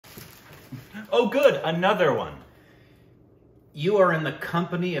Oh, good. Another one. You are in the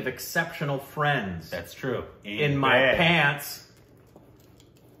company of exceptional friends. That's true. In my pants.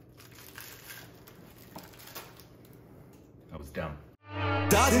 That was dumb.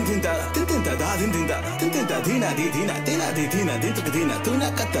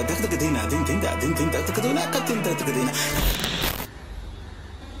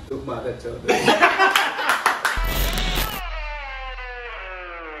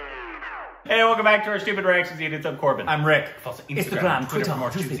 Hey, welcome back to our stupid reactions. It's I'm Corbin. I'm Rick. Also, Instagram, Twitter for more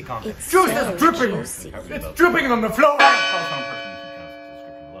juicy content. It's Juice so is dripping. juicy. It's dripping on the floor.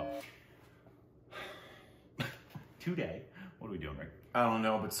 Today, what are we doing, Rick? I don't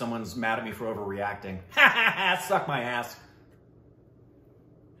know, but someone's mad at me for overreacting. Suck my ass.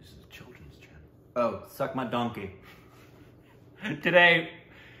 This is a children's channel. Oh, suck my donkey. Today,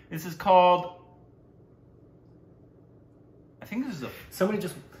 this is called... I think this is a...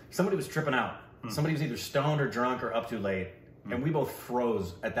 Somebody was tripping out. Somebody was either stoned or drunk or up too late. And we both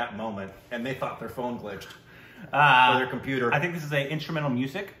froze at that moment, and they thought their phone glitched. Or their computer. I think this is a instrumental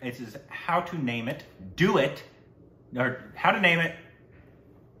music. This is how to name it, do it, or how to name it,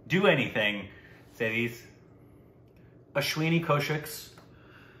 do anything. Say these. Ashwini Koushik's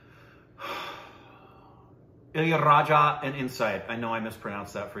Ilaiyaraaja and Insight. I know I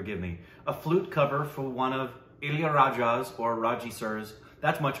mispronounced that, forgive me. A flute cover for one of Ilaiyaraaja's or Rajasir's.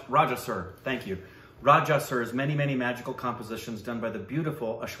 That's much, Rajasir, thank you. Rajasir's many, many magical compositions done by the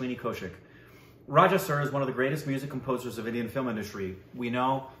beautiful Ashwini Koushik. Rajasir is one of the greatest music composers of Indian film industry. We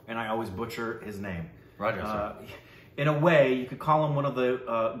know, and I always butcher his name. Rajasir. In a way, you could call him one of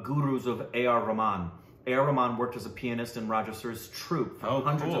the gurus of A.R. Rahman. A.R. Rahman worked as a pianist in Rajasir's troupe for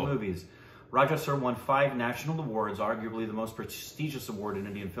hundreds of movies. Rajasir won 5 national awards, arguably the most prestigious award in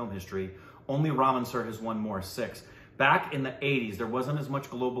Indian film history. Only Raman Sir has won more, 6. Back in the 80s, there wasn't as much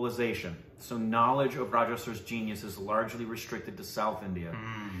globalization, so knowledge of Rajasir's genius is largely restricted to South India.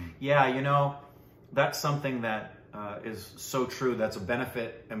 Yeah, you know, that's something that is so true. That's a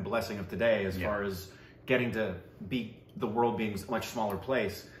benefit and blessing of today as far as getting to be the world being a much smaller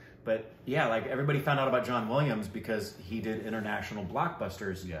place. But yeah, like everybody found out about John Williams because he did international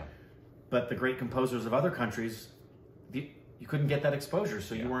blockbusters. Yeah. But the great composers of other countries, you couldn't get that exposure,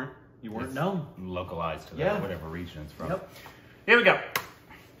 so you weren't known. Localized to that, whatever region it's from. Yep. Here we go.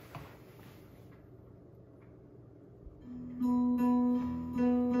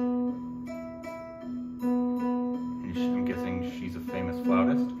 I'm guessing she's a famous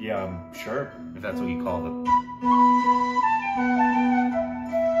flautist. Yeah, I'm sure. If that's what you call them.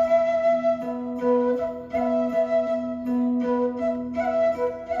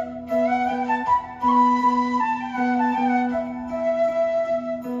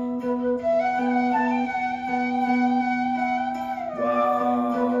 Wow.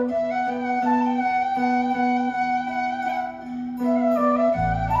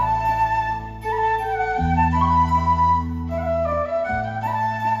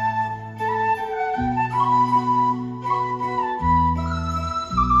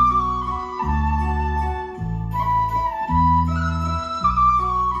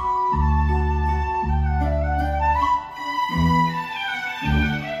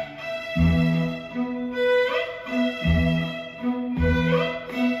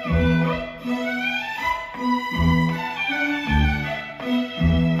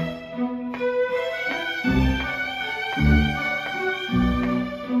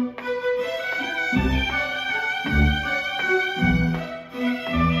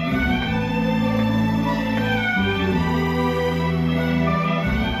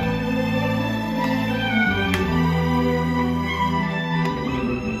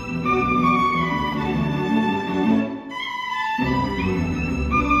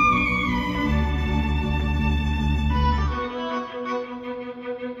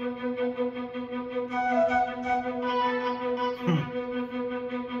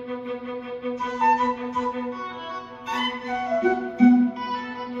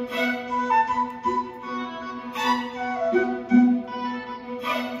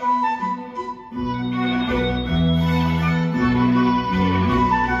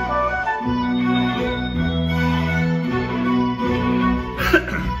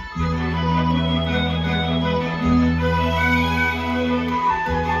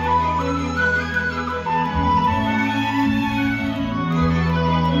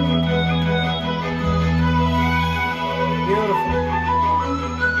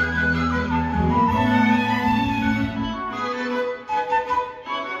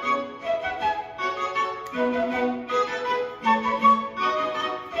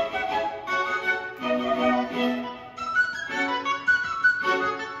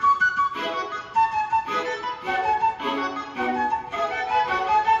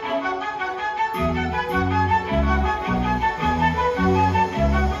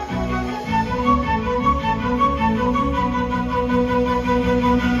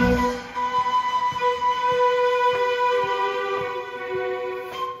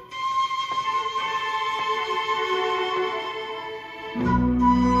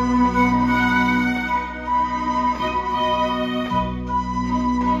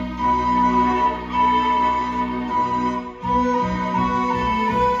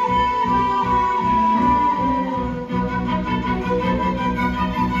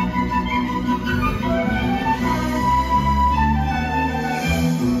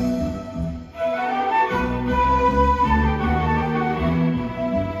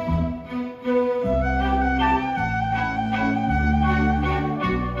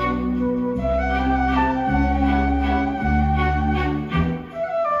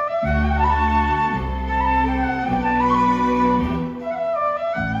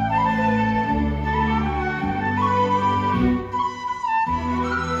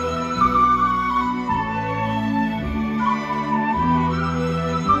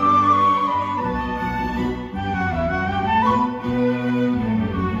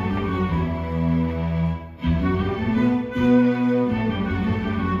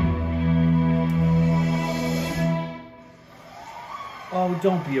 Oh,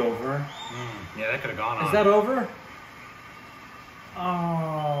 don't be over. Yeah, that could have gone on. Is that over?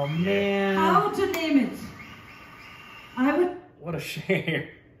 Oh, man. How to name it? I would... What a shame.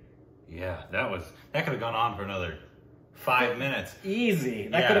 Yeah, that could have gone on for another 5 minutes. Easy.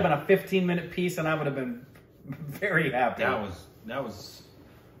 That could have been a 15-minute piece, and I would have been very happy. That was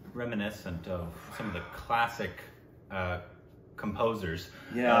reminiscent of some of the classic composers.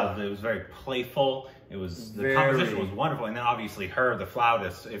 Yeah. It was very playful. It was the composition was wonderful, and then obviously her, the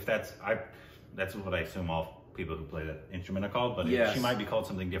flautist. If that's what I assume all people who play that instrument are called, but she might be called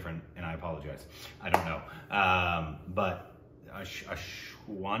something different, and I apologize. I don't know. But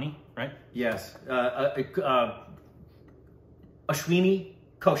Ashwini, right? Yes. Ashwini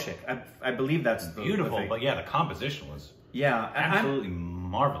Koushik. I believe that's beautiful. But yeah, the composition was absolutely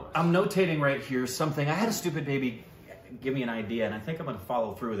marvelous. I'm notating right here something. I had a stupid baby give me an idea, and I think I'm going to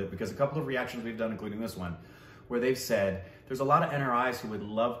follow through with it because a couple of reactions we've done, including this one, where they've said there's a lot of NRIs who would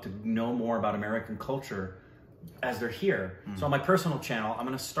love to know more about American culture as they're here. So on my personal channel, I'm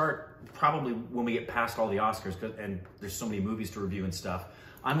going to start probably when we get past all the Oscars, and there's so many movies to review and stuff,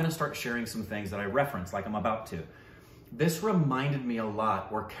 I'm going to start sharing some things that I reference, like I'm about to. This reminded me a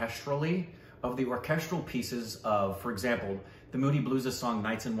lot orchestrally of the orchestral pieces of, for example, the Moody Blues' song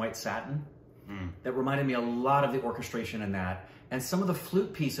Nights in White Satin. That reminded me a lot of the orchestration in that. And some of the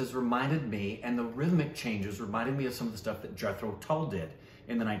flute pieces reminded me, and the rhythmic changes reminded me of some of the stuff that Jethro Tull did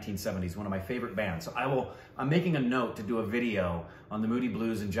in the 1970s, one of my favorite bands. So I'm making a note to do a video on the Moody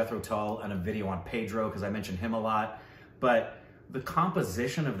Blues and Jethro Tull, and a video on Pedro, because I mentioned him a lot. But the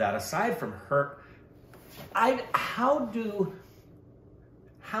composition of that, aside from her, how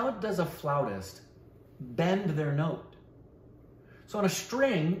does a flautist bend their note? So on a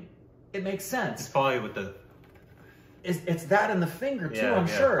string, it makes sense. It's probably with the... It's that in the finger too, I'm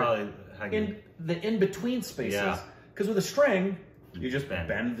sure. Probably in the in-between spaces. Because with a string, you just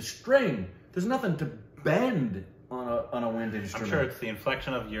bend the string. There's nothing to bend on a wind instrument. I'm sure it's the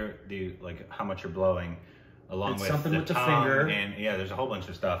inflection of like how much you're blowing, along with something with the tongue, finger. and there's a whole bunch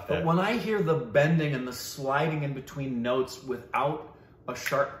of stuff. But when I hear the bending and the sliding in between notes without a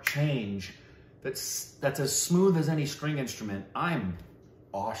sharp change, that's as smooth as any string instrument, I'm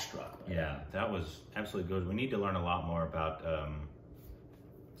awestruck. Yeah, that was absolutely good. We need to learn a lot more about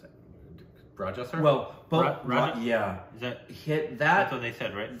Rajasar. Well, but Is that's what they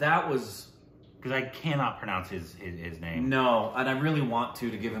said, right? That was because I cannot pronounce his name. No, and I really want to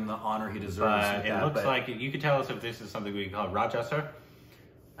give him the honor he deserves. It looks like you could tell us if this is something we can call Rajasar.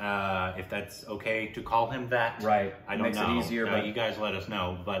 If that's okay to call him that, right? I don't know. Makes it easier, but you guys let us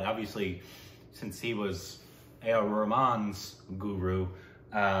know. But obviously, since he was A.R. Rahman's guru.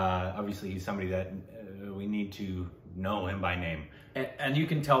 Obviously, he's somebody that we need to know him by name. And you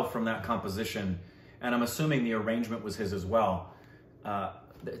can tell from that composition, and I'm assuming the arrangement was his as well.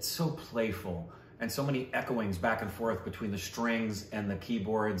 It's so playful, and so many echoings back and forth between the strings and the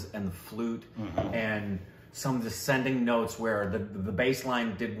keyboards and the flute, and some descending notes where the bass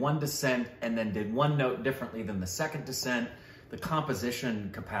line did one descent and then did one note differently than the second descent. The composition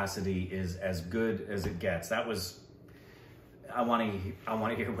capacity is as good as it gets. That was... I want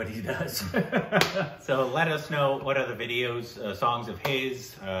to hear what he does. So let us know what other videos, songs of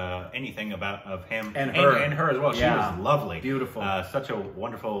his, anything of him and her as well. Yeah. She was lovely, beautiful, such a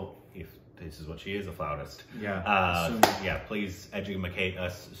wonderful. If this is what she is, a flautist. Yeah. Please educate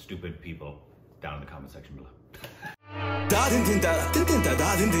us stupid people down in the comment section below.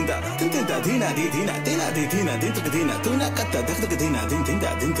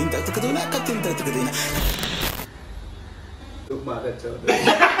 Lúc mà